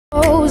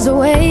Goes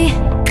away,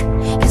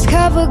 'cause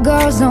cover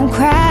girls don't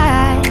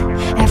cry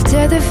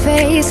after the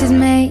face is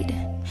made.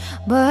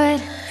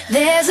 But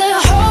there's a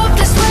hope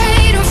that's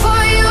waiting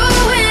for you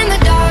in the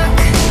dark.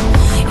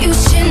 You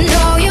should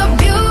know you're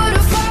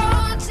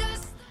beautiful.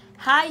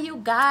 Hi you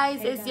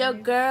guys, it's your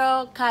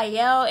girl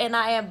Kyle, and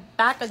I am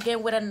back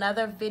again with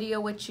another video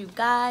with you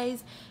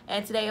guys.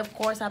 And today, of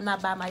course, I'm not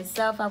by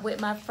myself. I'm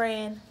with my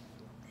friend.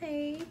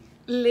 Hey.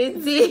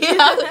 Lindsay.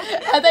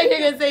 I thought you were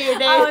gonna say your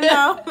name. Oh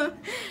no.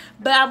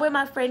 But I'm with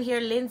my friend here,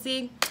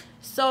 Lindsay.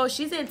 So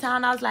she's in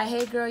town. I was like,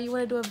 hey girl, you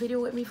want to do a video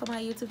with me for my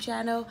YouTube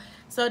channel?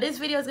 So this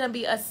video is gonna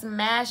be a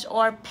smash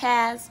or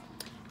pass.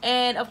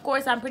 And of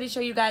course, I'm pretty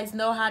sure you guys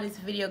know how this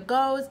video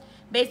goes.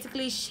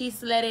 Basically, she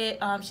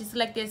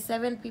selected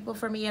 7 people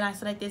for me, and I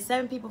selected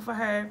 7 people for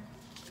her.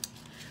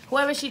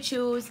 Whoever she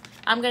choose,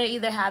 I'm gonna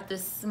either have to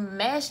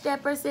smash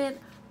that person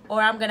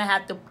or I'm gonna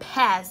have to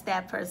pass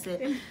that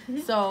person.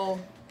 So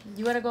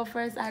you wanna go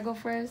first? I go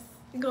first?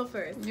 Go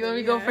first. You want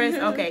me to go first?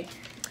 Okay.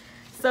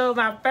 So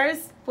my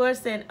first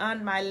person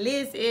on my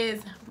list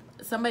is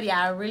somebody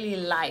I really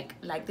like.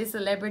 Like this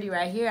celebrity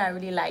right here, I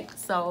really like.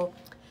 So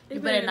you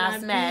better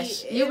not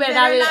smash. You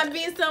better not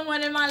be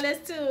someone in my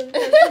list too.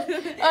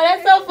 Oh,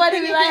 that's so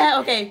funny. We might have.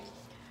 Okay.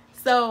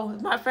 So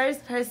my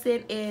first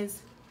person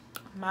is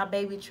my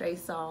baby Trey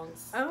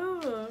Songz.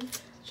 Oh,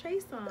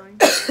 Trey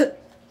Songz.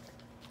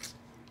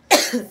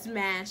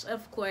 Smash,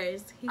 of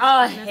course.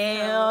 Oh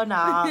hell no!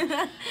 Nah.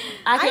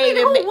 I can't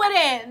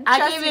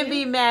even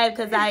be mad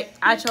because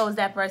I chose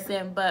that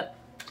person, but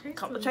Trey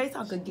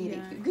Songz could get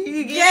it.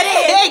 Get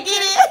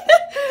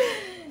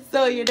it.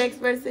 So your next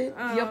person,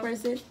 your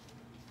person.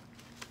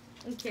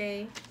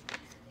 Okay,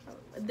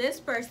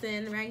 this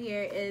person right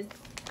here is.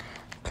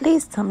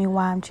 Please tell me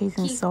why I'm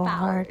cheesing Keith so Powers.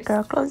 hard,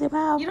 girl. Close your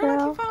mouth, You don't know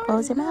girl. Keith Powers?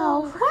 Close your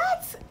mouth.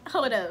 What?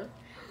 Hold up.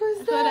 Who's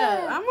Hold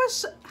that? up. I'm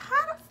gonna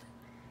how the.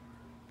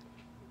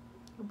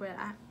 But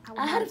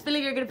I had a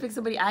feeling you're gonna pick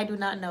somebody I do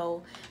not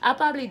know. I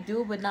probably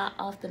do, but not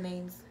off the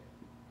names.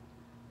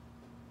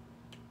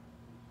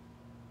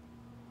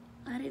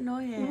 I didn't know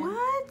him.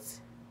 What?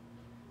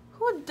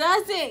 Who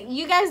doesn't?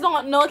 You guys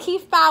don't know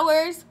Keith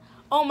Powers?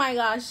 Oh my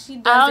gosh, she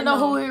doesn't. I don't know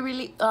who he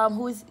really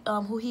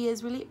who he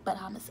is really, but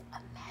I'm a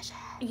smash.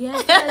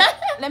 Yes.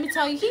 Let me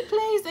tell you, he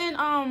plays in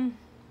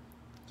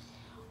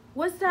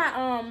what's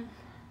that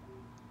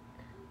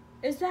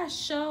is that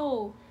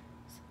show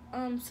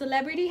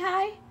Celebrity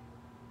High?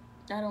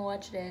 I don't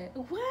watch that.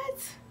 What?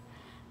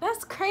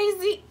 That's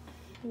crazy.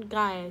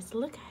 Guys,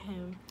 look at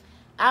him.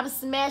 I'm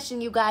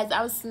smashing you guys.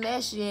 I'm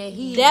smashing.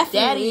 He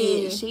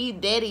Definitely. daddy-ish. He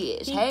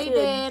daddy-ish. He Hey, could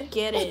dad.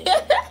 get it.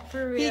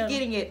 For real. He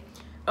getting it.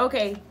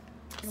 Okay.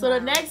 So the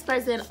next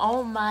person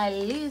on my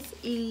list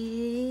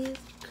is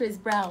Chris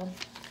Brown.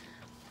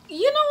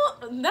 You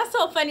know, that's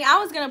so funny. I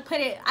was gonna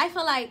put it. I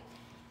feel like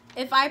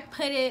if I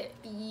put it,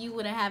 you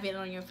wouldn't have it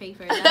on your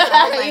paper. That's why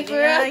I was like,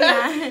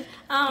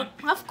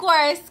 yeah. Of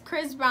course,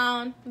 Chris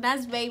Brown.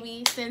 That's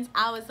baby. Since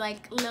I was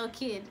like a little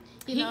kid,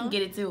 you know? He can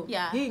get it too.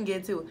 Yeah, he can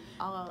get it too.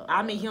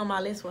 I mean, he on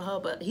my list for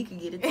her, but he can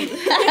get it too.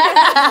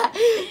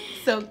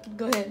 So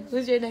go ahead.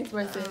 Who's your next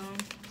person?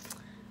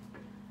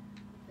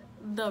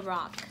 The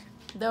Rock.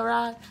 The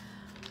Rock.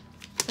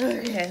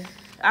 Okay.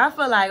 I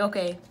feel like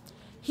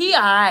he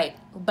alright,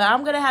 but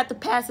I'm gonna have to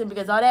pass him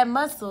because all that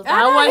muscles. I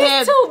don't want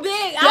him too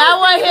big. Yeah, I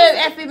want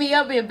him effing me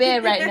up in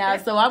bed right now,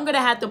 so I'm gonna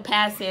have to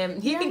pass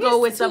him. He can go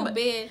with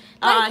somebody.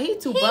 Big.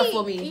 He's too buff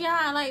for me.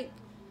 Yeah, like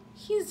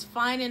he's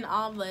fine and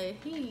all, but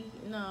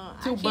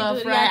too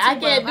buff, right? I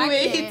can't do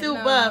it. He's too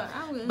buff.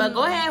 But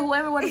go ahead,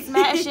 whoever want to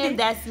smash him,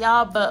 that's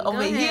y'all. But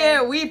over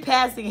here, we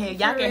passing him.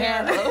 Y'all can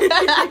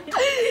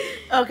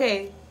handle.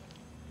 Okay.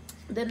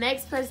 The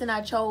next person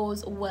I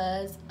chose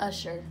was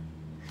Usher.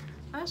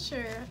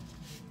 Usher.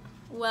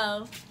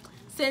 Well,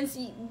 since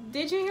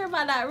did you hear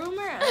about that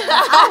rumor?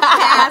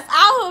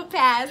 I will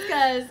pass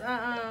because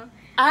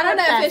I don't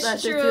know if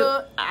it's true. Too.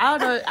 I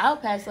don't know. I'll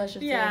pass Usher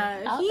too.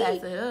 Yeah, I'll pass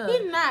it.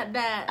 He's not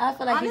that. I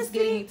feel like honestly,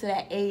 he's getting to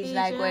that age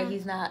like where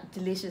he's not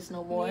delicious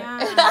no more. Yeah.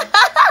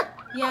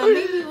 Yeah,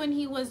 maybe when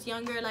he was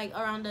younger, like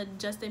around the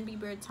Justin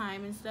Bieber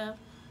time and stuff.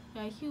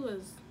 Yeah, he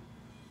was.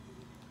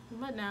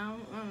 But now,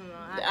 I don't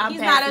know.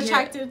 He's not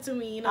attractive to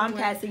me. I'm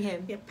passing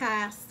him. Yeah,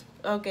 passed.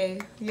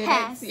 Okay.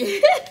 Pass.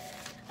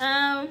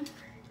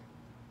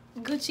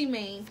 Gucci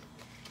Mane.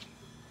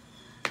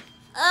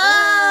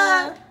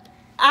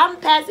 I'm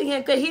passing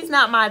him because he's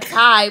not my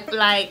type.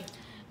 Like,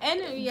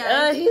 and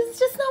he's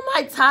just not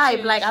my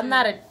type. Like, I'm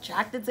not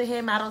attracted to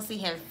him. I don't see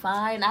him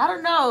fine. I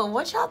don't know.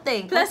 What y'all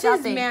think? Plus,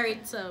 he's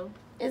married, so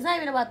it's not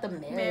even about the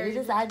marriage.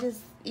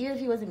 Even if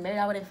he wasn't married,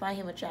 I wouldn't find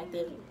him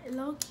attractive.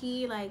 Low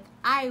key, like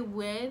I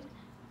would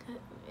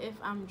if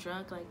I'm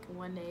drunk, like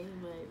one day,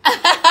 but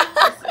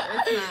it's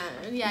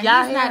not.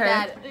 Yeah, he's not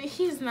that.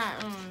 He's not.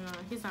 Oh no,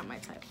 he's not my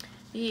type.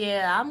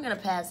 Yeah, I'm gonna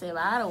pass him.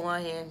 I don't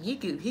want him. He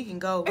can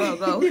go.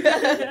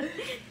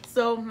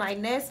 So my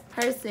next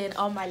person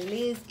on my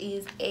list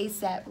is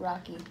ASAP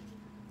Rocky.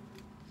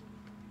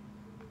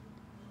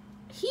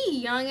 He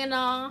young and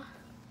all.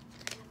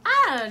 I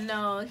I don't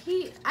know.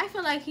 I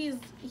feel like he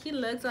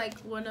looks like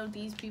one of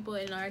these people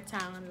in our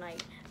town,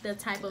 like the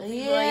type of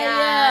people.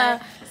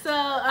 Yeah. So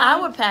I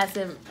would pass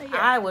him. Yeah,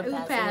 I would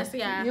pass him.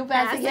 Yeah. You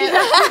pass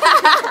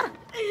again.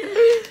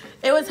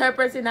 It was her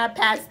person. I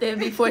passed him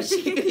before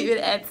she could even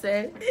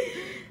answer.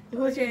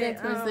 Who's your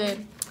next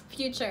person?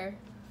 Future.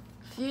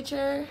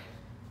 Future.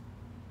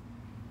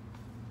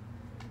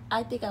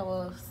 I think I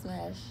will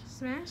smash.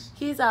 Smash.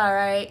 He's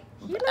alright.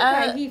 He look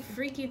like he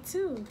freaky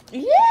too.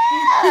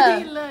 Yeah.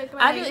 He look like.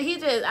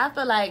 I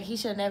feel like he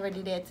should never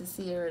do that to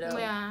Sierra though.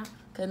 Yeah.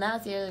 Cause now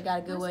Sierra got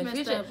a good one. Messed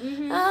Future. up.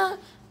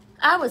 Mm-hmm.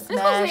 I would smash.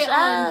 Especially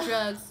on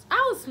drugs.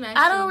 I would smash.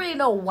 I don't really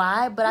know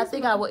why, but I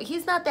think I would.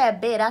 He's not that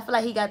bad. I feel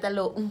like he got that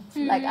little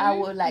like I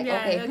would like. Yeah,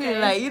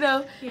 okay. Like you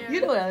know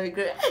what I mean.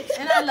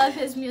 And I love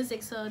his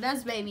music, so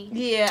that's baby.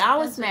 Yeah, I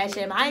would smash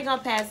him. I ain't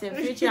gonna pass him.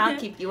 Future, I'll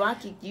keep you.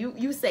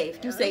 You safe.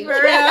 You safe.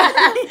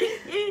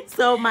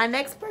 So my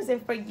next person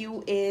for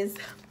you is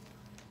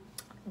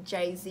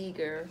Jay-Z,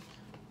 girl.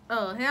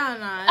 Oh hell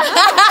no! That's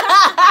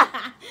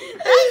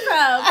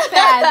a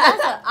pass.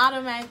 That's an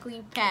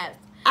automatically pass.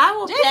 I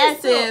will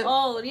pass Jay-Z's him. so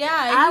old. Yeah,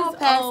 I will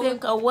pass old. him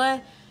because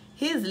one,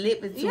 his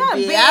lip is too Yeah,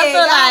 big. big. I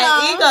feel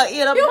like he gonna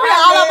eat up You my be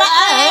all lip.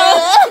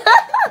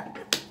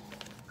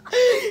 on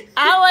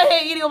I want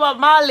him eating up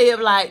my lip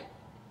like.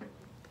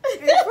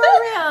 For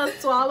real,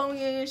 swallowing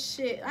and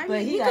shit. I mean,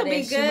 But he got could that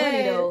be good.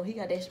 money though. He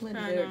got that money,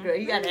 I girl. know. Girl.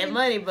 He got that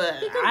money, but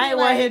He could I be ain't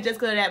want like- him just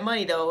because of that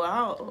money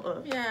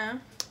though. Yeah,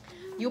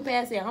 You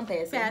pass it, I'm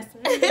passing. pass.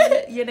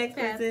 Your next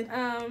Pass.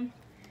 person.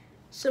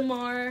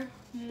 Shamar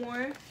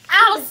Moore.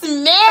 I'll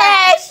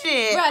smash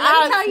it. Bro, let me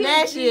I'll tell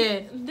smash you,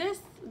 it. this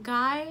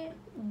guy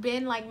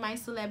been like my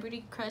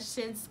celebrity crush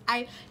since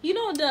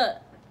the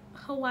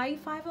Hawaii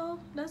 5-0.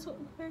 That's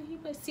where he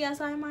plays.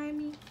 CSI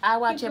Miami. I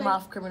watch He him played-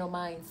 off Criminal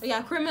Minds.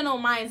 Yeah, Criminal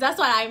Minds. That's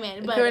what I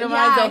meant. But Criminal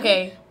yeah, Minds,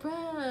 okay.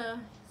 Bruh,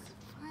 he's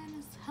fine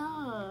as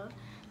hell.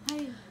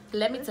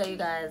 Let me tell you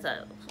guys,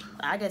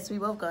 I guess we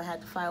both gonna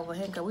have to fight over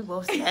him because we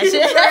both smash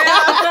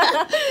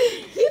it.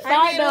 He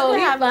fine though. He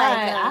fine.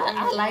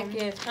 I like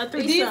it. A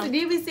Do threesome.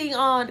 you be seeing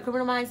on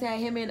Criminal Minds had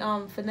him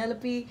and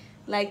Penelope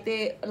like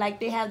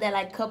they have that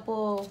like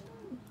couple.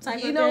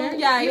 Type You of know, thing.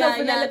 Yeah, yeah,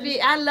 Penelope.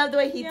 yeah. I love the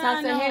way he Yeah, talks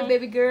I to know. her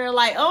baby girl.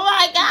 Like, oh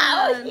my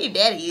god, Yeah. he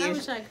daddy I is.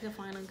 wish I could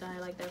find a guy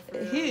like that for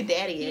real. He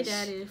daddy He is.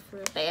 daddy for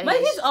real. Daddy But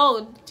is. he's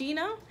old. Do you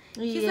know?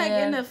 He's like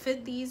Yeah. in the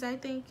 50s, I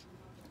think.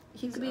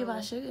 He could be my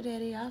sugar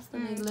daddy. I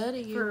still make love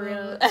to you. For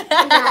real. He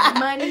got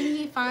money,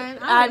 he fine.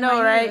 I know,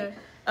 like right? either.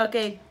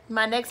 Okay,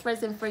 my next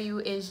person for you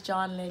is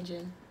John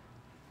Legend.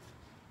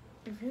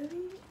 Really?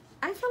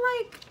 I feel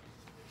like,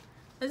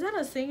 is that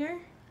a singer?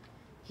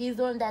 He's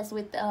the one that's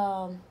with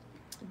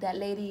that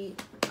lady.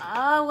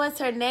 Oh, what's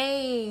her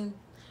name?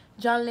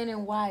 John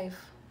Lennon's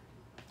wife.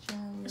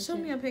 John Show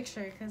me Legend. a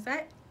picture, cause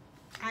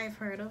I've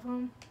heard of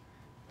him.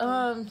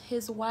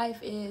 His wife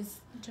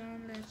is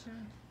John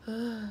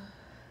Legend.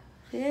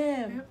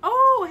 him.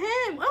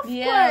 Oh, him! Of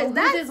Yeah, course. who's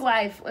That's his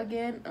wife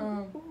again?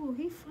 Oh,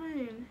 he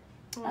fine.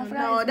 Oh, I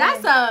forgot no, his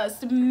that's name. a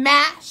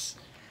smash.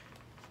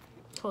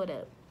 Hold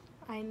up.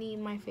 I need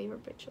my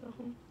favorite picture of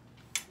him.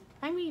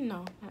 I mean,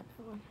 no, not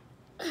that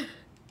one.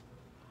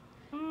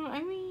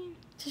 I mean,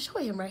 Just show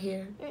him right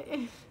here.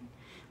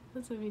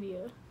 that's a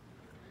video.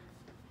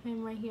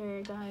 Him right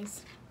here,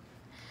 guys.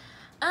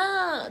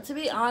 To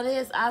be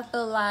honest, I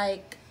feel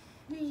like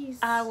Please.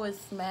 I would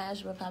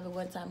smash, but probably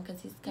one time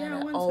because he's kind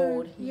of one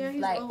old. time. Yeah, He's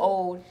he's like old.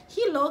 old.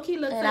 He low-key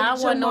looks And like I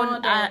want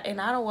Jamal. and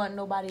I don't want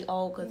nobody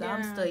old because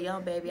I'm Yeah. still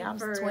young, baby. I'm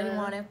For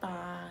 21 real. and 5,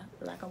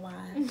 like a wife.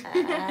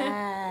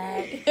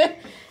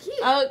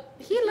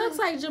 He looks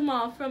like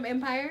Jamal from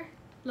Empire,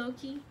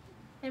 low-key.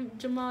 And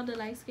Jamal, the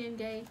light-skinned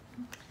gay.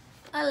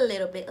 a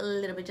little bit,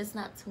 just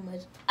not too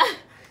much.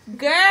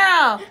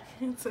 Girl.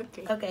 It's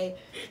okay. Okay.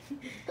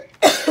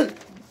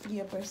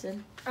 Your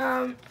person.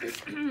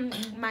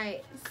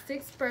 My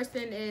sixth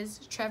person is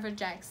Trevor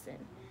Jackson.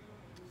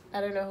 I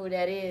don't know who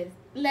that is.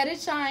 Let It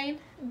Shine,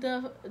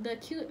 the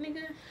cute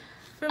nigga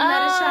from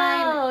Let It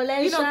Shine. Let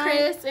It You know Shine.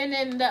 Chris, and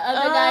then the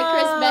other guy,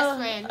 Chris' best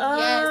friend.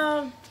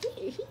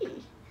 Yes,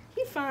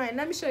 he fine.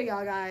 Let me show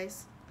y'all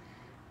guys.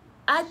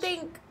 I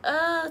think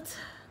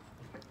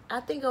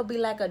it'll be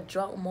like a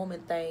drunk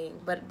moment thing,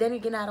 but then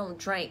again, I don't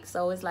drink,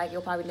 so it's like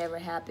it'll probably never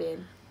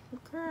happen.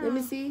 Girl, Let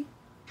me see.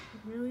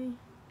 Really?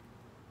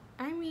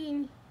 I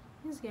mean,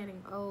 he's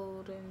getting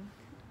old and.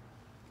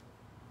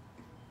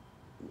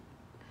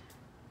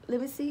 Let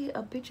me see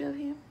a picture of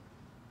him.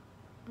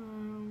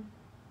 Trying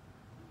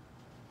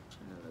to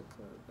look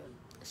good.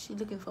 She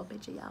looking for a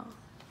picture, y'all.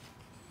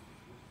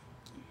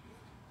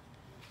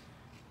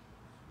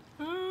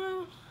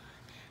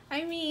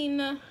 I mean,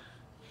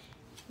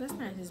 that's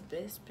not his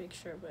best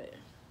picture, but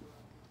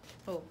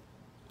oh,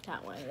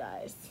 that one,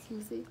 guys. Let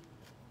me see.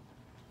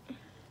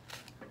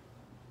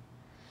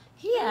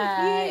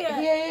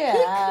 Yeah.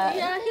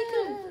 Yeah, he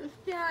could.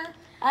 Yeah.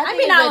 I I think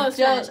mean, it's I a will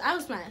smash. joke. I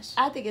will smash.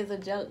 I think it's a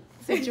joke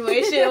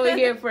situation over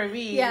here for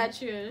me. Yeah,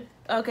 true.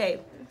 Okay.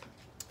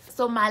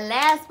 So my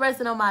last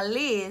person on my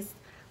list,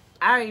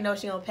 I already know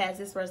she gonna pass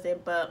this person,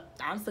 but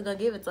I'm still gonna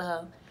give it to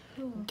her.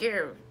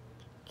 Girl,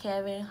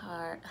 Kevin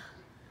Hart.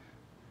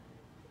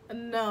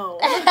 No.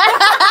 No,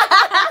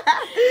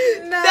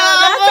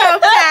 that's a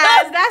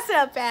pass. That's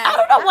a pass. I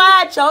don't know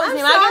why I chose him.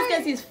 I guess sorry.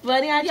 because he's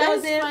funny. I Yeah,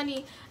 chose he's him.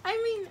 funny.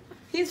 I mean,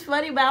 He's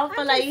funny, but I don't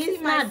feel like can he's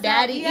see not myself.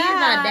 daddy. Yeah, he's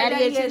not daddy.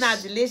 yeah, And yeah. she's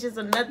not delicious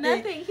or nothing.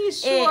 nothing.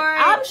 He's And short.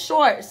 I'm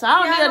short, so I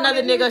don't Yeah, need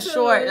another me nigga too.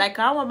 short. Like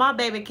I want my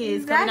baby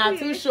kids coming out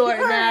too short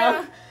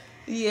now.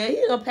 Yeah,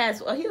 he'll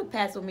pass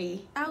with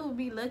me. I will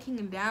be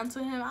looking down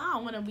to him. I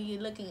don't want to be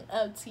looking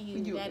up to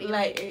you, daddy.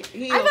 Like I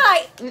he'll, feel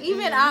like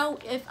even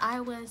if I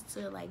was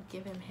to like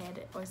give him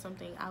head or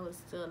something, I would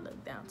still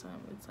look down to him.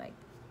 It's like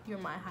you're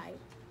my height.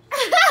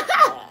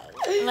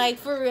 Like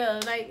for real.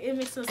 Like it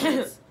makes no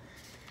sense.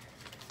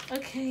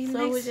 Okay, So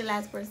next. who's your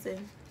last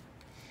person?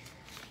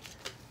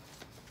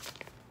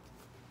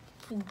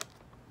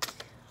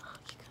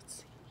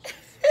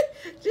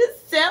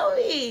 Just tell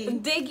me.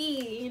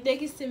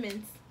 Diggy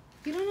Simmons.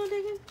 You don't know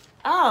Diggy?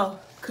 Oh,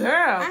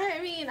 girl. I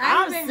mean,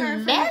 I'm I've been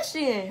heard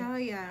smashing. Hell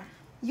yeah.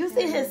 You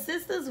see his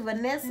sisters,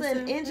 Vanessa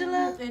and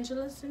Angela?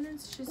 Angela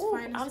Simmons, she's Ooh,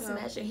 fine I'm as well.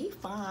 smashing. He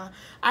fine.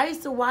 I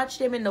used to watch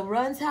them in the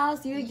Run's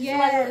house. You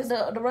Yes.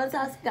 watch the Run's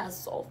house? He got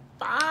so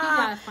fine.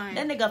 got fine.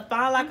 That nigga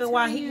fine like I'm a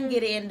while. He telling can you.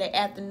 get it in the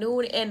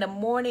afternoon, in the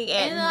morning,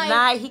 at And, like-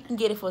 night. He can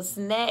get it for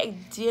snack,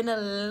 dinner,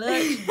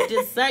 lunch,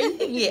 dessert. You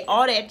can get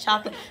all that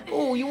chocolate.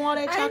 Ooh, you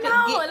want that I chocolate?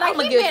 know, I'ma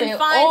like he give it to been him.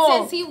 fine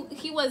Oh.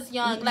 since he was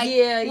young. Like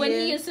Yeah, when yeah.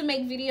 he used to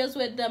make videos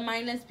with the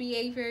mindless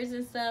behaviors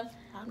and stuff.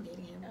 I'm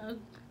getting him.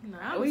 No,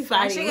 I We was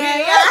fighting. smashing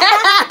it.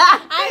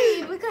 I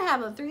mean, we could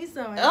have a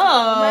threesome.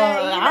 Oh,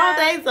 But, you I know, don't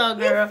think so, he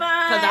girl. Because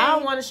I fine.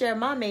 don't want to share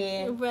my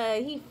man.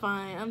 Bruh, he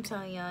fine. I'm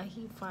telling y'all,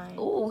 he fine.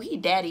 Ooh, he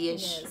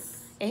daddy-ish.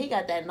 Yes. And he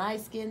got that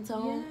nice skin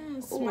tone.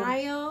 Yes, Ooh.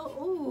 smile.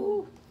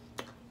 Ooh.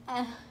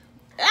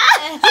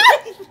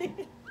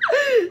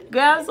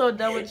 Girl, I'm so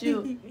done with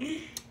you.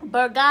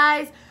 But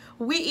guys,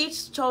 we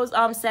each chose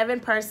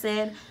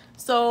 7-person.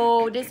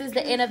 So this is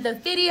the end of the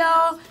video.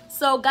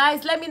 So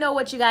guys, let me know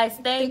what you guys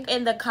think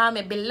in the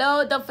comment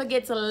below. Don't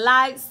forget to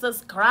like,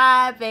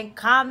 subscribe, and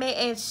comment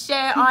and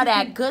share all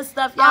that good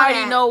stuff. Y'all All already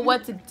that. know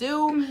what to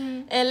do.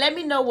 And let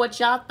me know what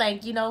y'all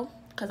think, you know.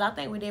 Because I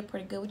think we did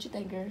pretty good. What you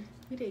think, girl?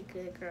 We did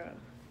good, girl.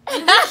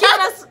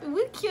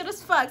 We cute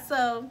as fuck,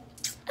 so.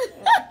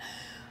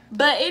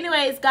 But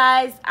anyways,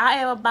 guys, I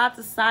am about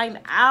to sign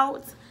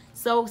out.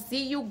 So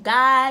see you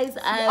guys.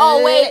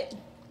 Oh, wait.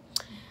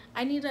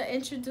 I need to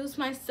introduce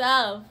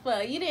myself.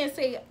 You didn't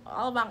say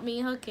all about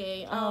me.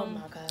 Okay. Oh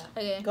my God.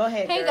 Okay. Go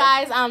ahead, Hey girl.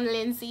 guys, I'm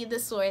Lindsay, the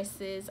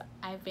Sources.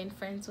 I've been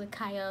friends with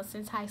Kyle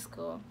since high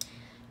school.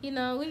 You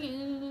know,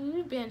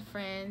 we've been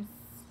friends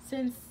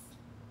since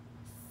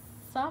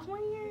sophomore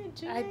year,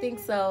 junior I think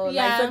year? so.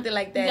 Yeah, Like something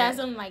like that. Yeah,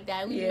 something like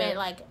that. We Yeah. met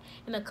like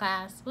in a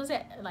class. Was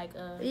it like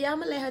Yeah, I'm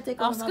gonna let her take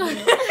off off school? my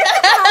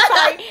I'm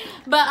sorry,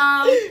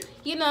 but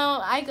you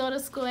know, I go to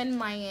school in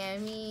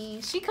Miami.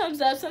 She comes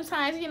up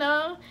sometimes, you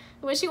know,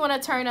 when she want to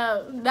turn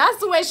up. That's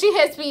the way she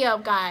hits me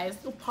up, guys.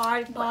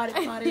 Party.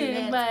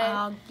 Let's But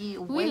all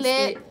get we wasted.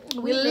 lit.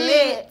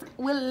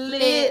 We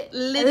lit.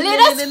 Lit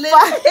as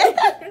fuck.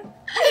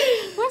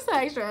 Where's the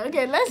extra?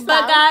 Okay, let's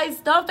But stop. guys,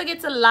 don't forget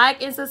to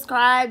like and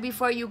subscribe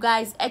before you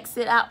guys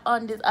exit out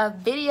on this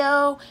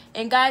video.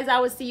 And guys, I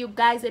will see you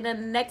guys in the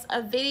next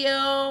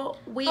video.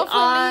 We are,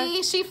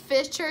 Hopefully, she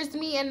features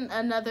me in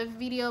another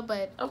video,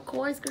 but of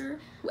course, girl.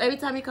 Every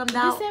time you come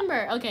down,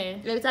 December. Okay.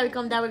 every time we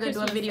come down, we're gonna do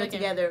a Christmas, video okay.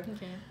 together.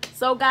 Okay.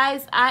 So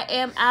guys, I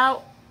am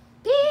out.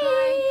 Bye.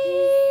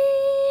 Peace.